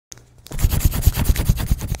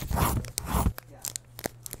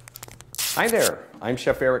Hi there, I'm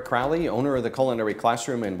Chef Eric Crowley, owner of the Culinary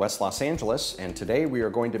Classroom in West Los Angeles, and today we are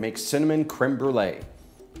going to make cinnamon creme brulee.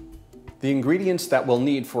 The ingredients that we'll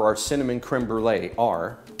need for our cinnamon creme brulee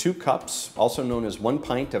are 2 cups, also known as 1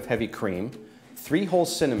 pint of heavy cream, 3 whole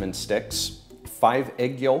cinnamon sticks, 5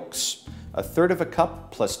 egg yolks, 1/3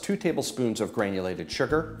 cup plus 2 tablespoons of granulated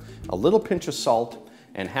sugar, a little pinch of salt,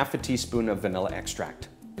 and 1/2 teaspoon of vanilla extract.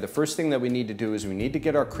 The first thing that we need to do is we need to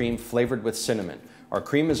get our cream flavored with cinnamon. Our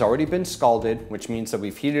cream has already been scalded, which means that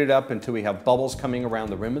we've heated it up until we have bubbles coming around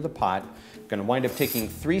the rim of the pot. I'm going to wind up taking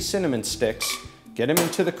 3 cinnamon sticks, get them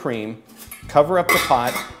into the cream, cover up the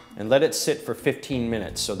pot, and let it sit for 15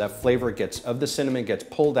 minutes so that flavor of the cinnamon gets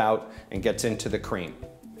pulled out and gets into the cream.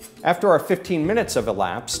 After our 15 minutes have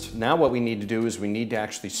elapsed, now what we need to do is we need to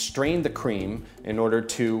actually strain the cream in order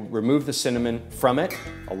to remove the cinnamon from it.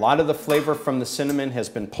 A lot of the flavor from the cinnamon has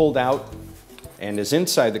been pulled out and is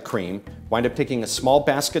inside the cream. Wind up taking a small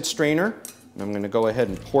basket strainer, and I'm going to go ahead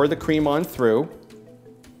and pour the cream on through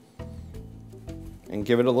and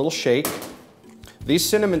give it a little shake. These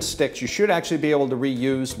cinnamon sticks you should actually be able to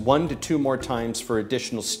reuse 1 to 2 more times for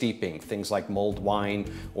additional steeping, things like mulled wine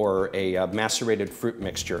or a macerated fruit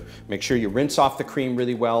mixture. Make sure you rinse off the cream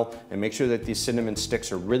really well and make sure that these cinnamon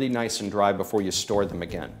sticks are really nice and dry before you store them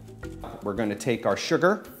again. We're going to take our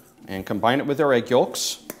sugar and combine it with our egg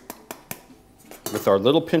yolks, with our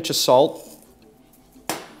little pinch of salt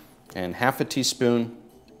and 1/2 teaspoon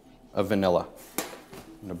of vanilla.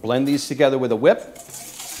 I'm going to blend these together with a whip.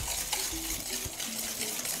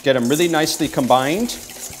 Get them really nicely combined.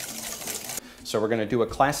 So we're going to do a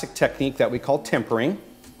classic technique that we call tempering,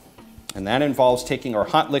 and that involves taking our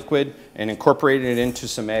hot liquid and incorporating it into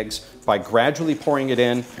some eggs by gradually pouring it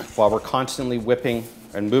in while we're constantly whipping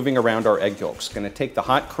and moving around our egg yolks. Going to take the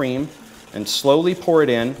hot cream and slowly pour it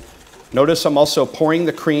in. Notice I'm also pouring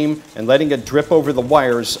the cream and letting it drip over the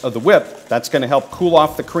wires of the whip. That's going to help cool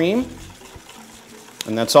off the cream,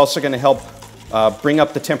 and that's also going to help bring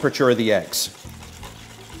up the temperature of the eggs.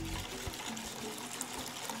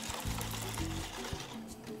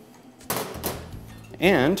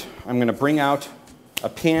 And I'm going to bring out a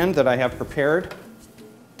pan that I have prepared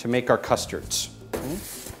to make our custards. Okay.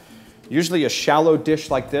 Usually a shallow dish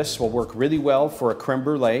like this will work really well for a creme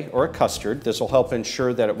brulee or a custard. This will help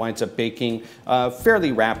ensure that it winds up baking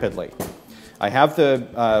fairly rapidly. I have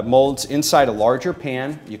the molds inside a larger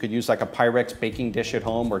pan. You could use like a Pyrex baking dish at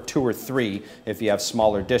home, or 2 or 3 if you have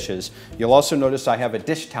smaller dishes. You'll also notice I have a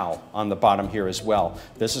dish towel on the bottom here as well.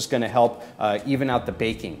 This is going to help even out the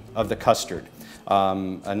baking of the custard.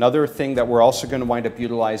 Another thing that we're also going to wind up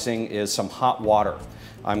utilizing is some hot water.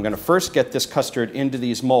 I'm going to first get this custard into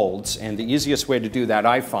these molds, and the easiest way to do that,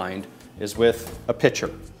 I find, is with a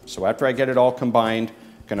pitcher. So after I get it all combined,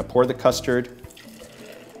 I'm going to pour the custard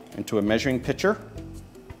into a measuring pitcher,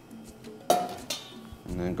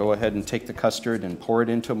 and then go ahead and take the custard and pour it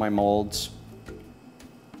into my molds.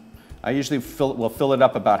 I usually will fill it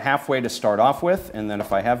up about halfway to start off with, and then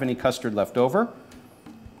if I have any custard left over,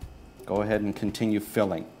 go ahead and continue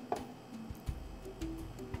filling.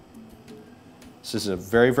 This is a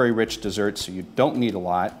very, very rich dessert, so you don't need a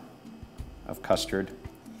lot of custard.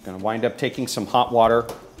 I'm going to wind up taking some hot water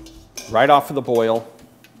right off of the boil.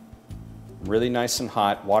 Really nice and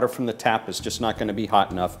hot. Water from the tap is just not going to be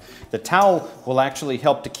hot enough. The towel will actually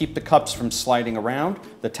help to keep the cups from sliding around.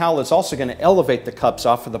 The towel is also going to elevate the cups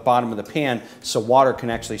off of the bottom of the pan so water can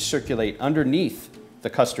actually circulate underneath the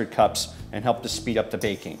custard cups and help to speed up the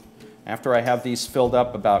baking. After I have these filled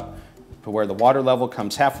up about to where the water level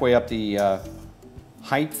comes halfway up the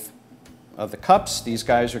height of the cups, these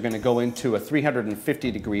guys are going to go into a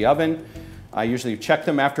 350-degree oven. I usually check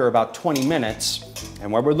them after about 20 minutes.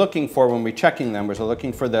 And what we're looking for when we're checking them is we're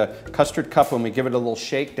looking for the custard cup, when we give it a little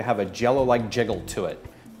shake, to have a jello-like jiggle to it.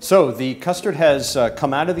 So the custard has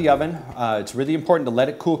come out of the oven. It's really important to let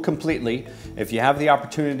it cool completely. If you have the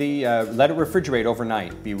opportunity, let it refrigerate overnight.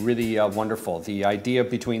 It'd be really wonderful. The idea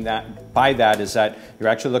by that is that you're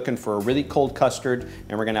actually looking for a really cold custard,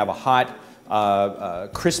 and we're going to have a hot,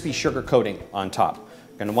 crispy sugar coating on top.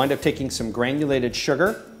 I'm going to wind up taking some granulated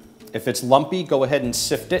sugar. If it's lumpy, go ahead and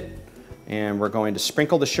sift it. And we're going to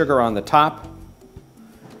sprinkle the sugar on the top.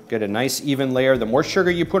 Get a nice even layer. The more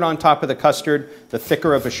sugar you put on top of the custard, the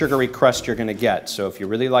thicker of a sugary crust you're going to get. So if you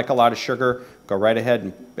really like a lot of sugar, go right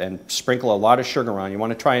ahead and sprinkle a lot of sugar on. You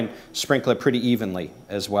want to try and sprinkle it pretty evenly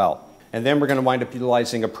as well. And then we're going to wind up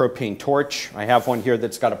utilizing a propane torch. I have one here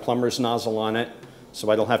that's got a plumber's nozzle on it, so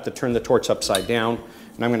I don't have to turn the torch upside down.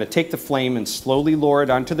 And I'm going to take the flame and slowly lower it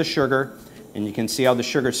onto the sugar. And you can see how the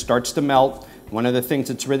sugar starts to melt. One of the things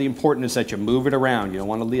that's really important is that you move it around. You don't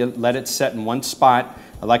want to let it set in one spot.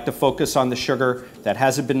 I like to focus on the sugar that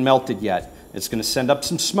hasn't been melted yet. It's going to send up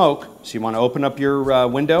some smoke, so you want to open up your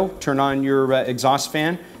window, turn on your exhaust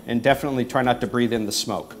fan, and definitely try not to breathe in the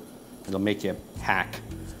smoke. It'll make you hack.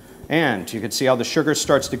 And you can see how the sugar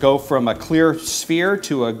starts to go from a clear sphere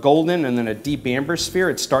to a golden and then a deep amber sphere.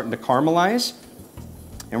 It's starting to caramelize.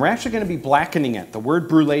 And we're actually going to be blackening it. The word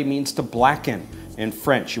brulee means to blacken in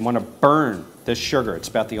French. You want to burn this sugar. It's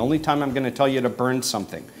about the only time I'm going to tell you to burn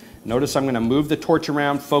something. Notice I'm going to move the torch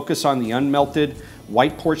around, focus on the unmelted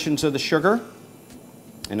white portions of the sugar.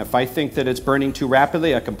 And if I think that it's burning too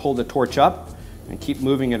rapidly, I can pull the torch up and keep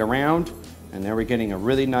moving it around. And there we're getting a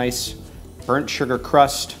really nice burnt sugar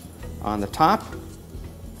crust on the top.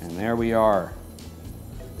 And there we are.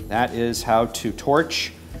 That is how to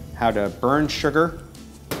torch, how to burn sugar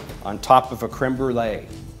on top of a creme brulee.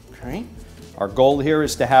 Okay? Our goal here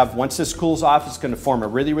is to have, once this cools off, it's going to form a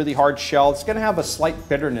really, really hard shell. It's going to have a slight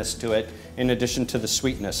bitterness to it in addition to the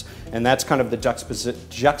sweetness. And that's kind of the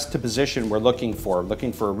juxtaposition we're looking for.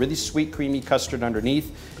 Looking for a really sweet, creamy custard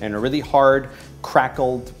underneath and a really hard,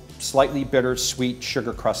 crackled, slightly bitter, sweet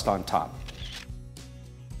sugar crust on top.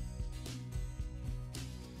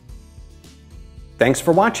 Thanks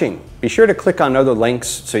for watching. Be sure to click on other links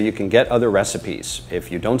so you can get other recipes.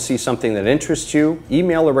 If you don't see something that interests you,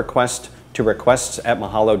 email a request to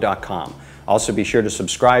requests@mahalo.com. Also be sure to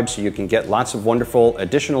subscribe so you can get lots of wonderful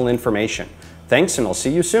additional information. Thanks, and I'll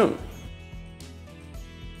see you soon.